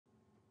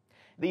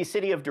The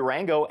city of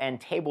Durango and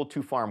Table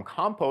to Farm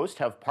Compost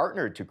have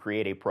partnered to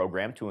create a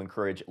program to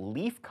encourage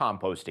leaf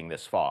composting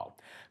this fall.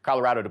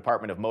 Colorado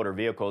Department of Motor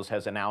Vehicles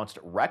has announced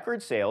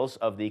record sales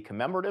of the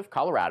commemorative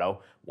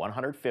Colorado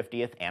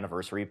 150th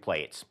anniversary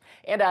plates.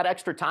 And add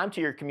extra time to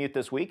your commute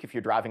this week if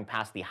you're driving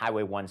past the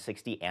Highway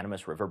 160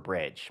 Animas River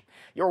Bridge.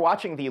 You're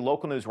watching the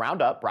Local News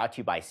Roundup, brought to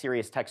you by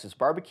Sirius Texas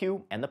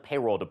Barbecue and the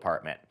Payroll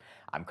Department.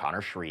 I'm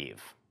Connor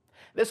Shreve.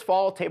 This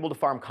fall, Table to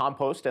Farm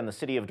Compost and the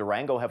city of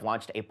Durango have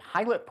launched a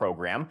pilot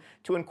program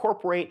to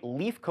incorporate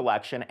leaf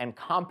collection and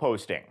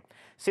composting.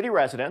 City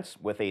residents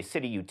with a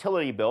city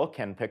utility bill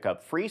can pick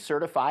up free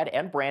certified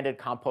and branded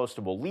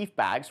compostable leaf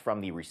bags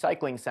from the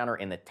recycling center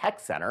in the tech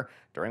center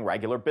during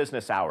regular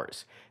business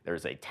hours.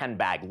 There's a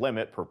 10-bag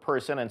limit per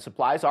person and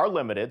supplies are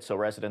limited, so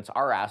residents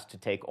are asked to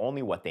take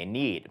only what they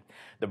need.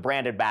 The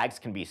branded bags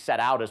can be set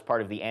out as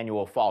part of the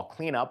annual fall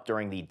cleanup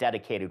during the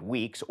dedicated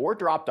weeks or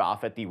dropped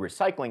off at the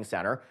recycling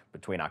center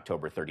between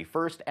October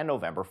 31st and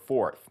November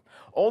 4th.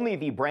 Only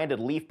the branded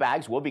leaf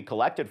bags will be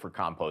collected for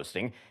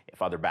composting.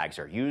 If other bags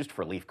are used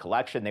for leaf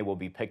collection, they will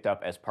be picked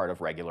up as part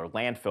of regular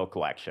landfill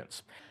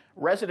collections.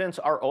 Residents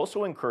are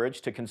also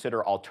encouraged to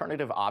consider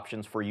alternative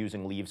options for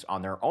using leaves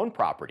on their own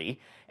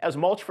property, as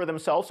mulch for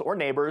themselves or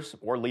neighbors,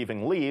 or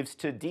leaving leaves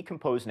to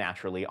decompose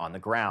naturally on the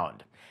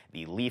ground.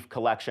 The leaf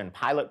collection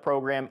pilot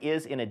program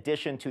is in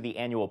addition to the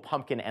annual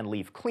pumpkin and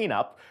leaf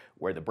cleanup,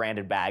 where the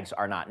branded bags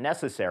are not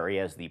necessary,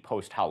 as the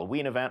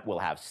post-Halloween event will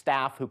have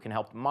staff who can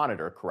help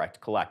monitor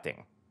correct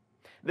collecting.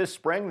 This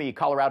spring, the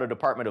Colorado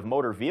Department of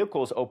Motor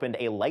Vehicles opened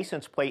a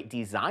license plate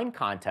design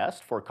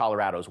contest for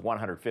Colorado's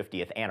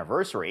 150th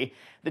anniversary.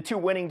 The two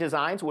winning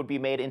designs would be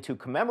made into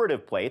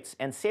commemorative plates,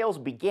 and sales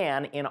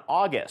began in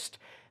August.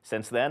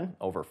 Since then,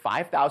 over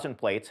 5,000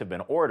 plates have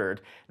been ordered.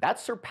 That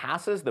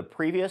surpasses the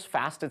previous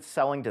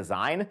fastest-selling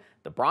design,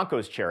 the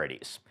Broncos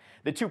Charities.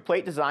 The two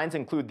plate designs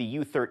include the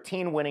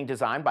U13 winning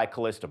design by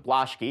Callista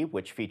Bloschke,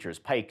 which features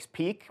Pikes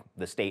Peak,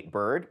 the state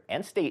bird,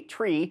 and state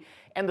tree,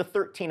 and the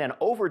 13 and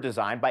over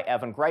design by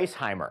Evan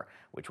Greisheimer,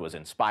 which was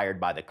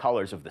inspired by the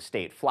colors of the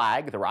state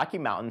flag, the Rocky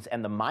Mountains,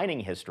 and the mining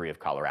history of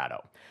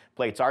Colorado.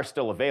 Plates are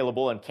still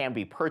available and can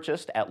be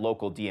purchased at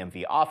local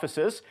DMV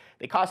offices.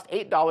 They cost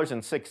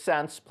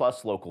 $8.06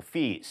 plus local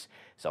fees.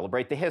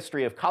 Celebrate the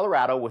history of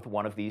Colorado with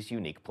one of these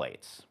unique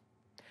plates.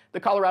 The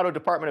Colorado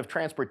Department of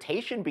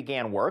Transportation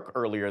began work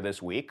earlier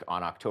this week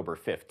on October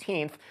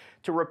 15th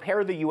to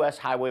repair the U.S.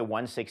 Highway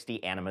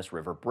 160 Animas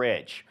River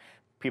Bridge.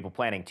 People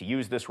planning to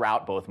use this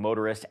route, both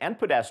motorists and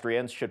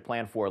pedestrians, should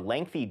plan for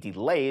lengthy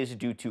delays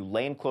due to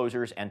lane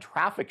closures and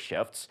traffic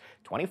shifts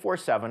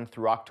 24/7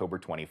 through October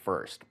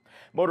 21st.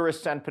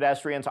 Motorists and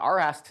pedestrians are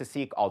asked to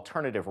seek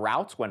alternative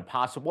routes when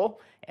possible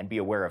and be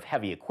aware of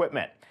heavy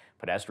equipment.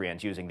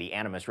 Pedestrians using the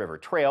Animas River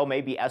Trail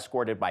may be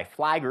escorted by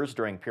flaggers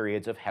during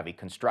periods of heavy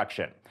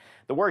construction.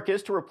 The work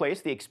is to replace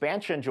the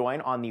expansion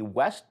joint on the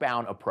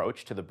westbound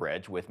approach to the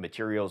bridge with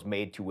materials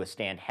made to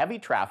withstand heavy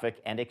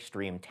traffic and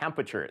extreme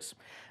temperatures.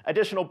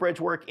 Additional bridge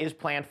work is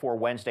planned for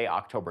Wednesday,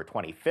 October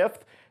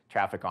 25th.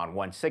 Traffic on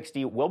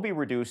 160 will be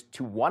reduced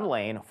to one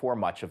lane for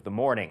much of the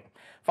morning.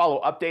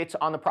 Follow updates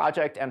on the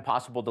project and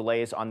possible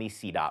delays on the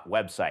CDOT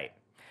website.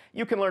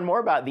 You can learn more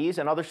about these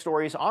and other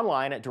stories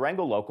online at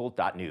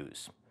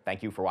durangolocal.news.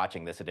 Thank you for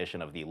watching this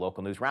edition of the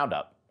Local News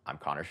Roundup. I'm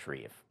Connor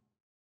Shreve.